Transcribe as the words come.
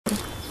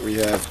we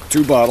have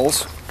 2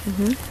 bottles,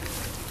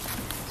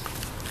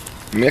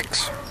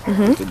 mix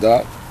with the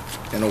dot,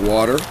 and a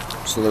water,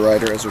 so the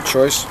rider has a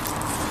choice.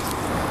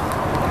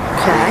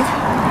 Okay.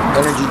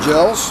 Energy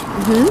gels,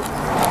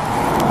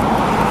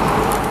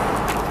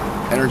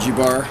 energy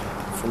bar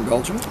from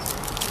Belgium,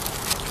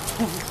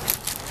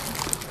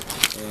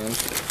 and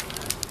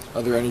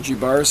other energy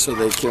bars so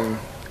they can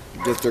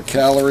get their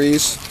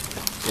calories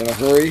in a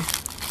hurry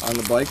on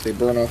the bike. They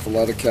burn off a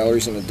lot of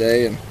calories in a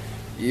day, and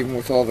even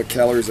with all the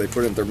calories they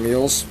put in their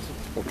meals,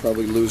 they'll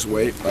probably lose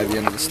weight by the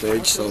end of the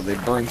stage, so they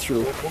burn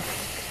through.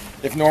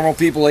 If normal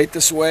people ate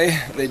this way,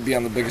 they'd be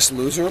on the Biggest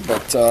Loser,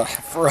 but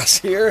for us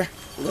here,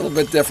 a little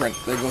bit different.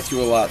 They go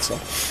through a lot, so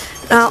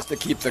just to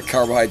keep the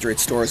carbohydrate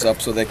stores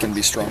up so they can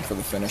be strong for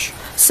the finish.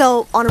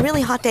 So on a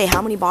really hot day,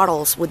 how many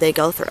bottles would they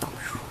go through?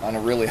 On a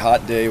really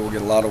hot day, we'll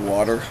get a lot of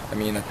water. I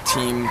mean, a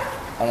team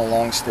on a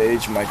long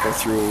stage might go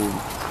through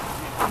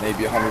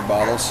maybe 100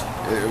 bottles.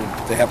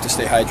 They have to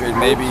stay hydrated,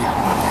 maybe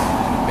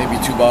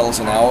 2 bottles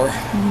an hour.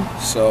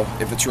 So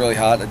if it's really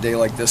hot, a day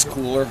like this,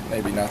 cooler,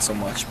 maybe not so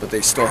much, but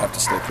they still have to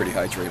stay pretty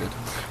hydrated.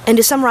 And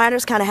do some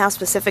riders kind of have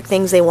specific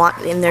things they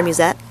want in their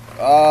musette?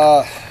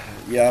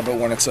 Yeah, but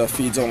when it's a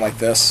feed zone like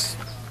this,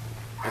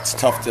 it's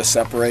tough to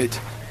separate.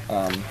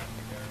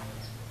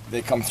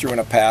 They come through in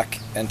a pack,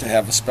 and to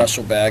have a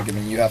special bag, I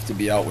mean, you have to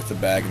be out with the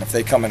bag, and if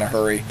they come in a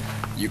hurry,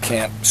 you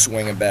can't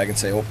swing a bag and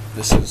say, oh,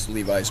 this is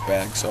Levi's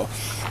bag. So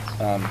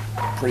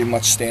pretty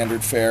much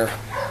standard fare.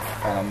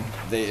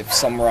 If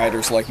some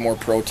riders like more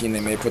protein, they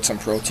may put some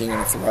protein,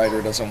 and if the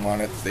rider doesn't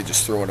want it, they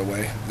just throw it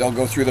away. They'll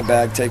go through the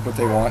bag, take what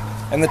they want,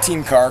 and the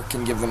team car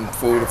can give them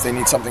food. If they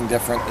need something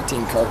different, the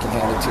team car can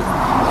hand it to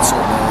them in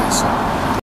certain areas. So.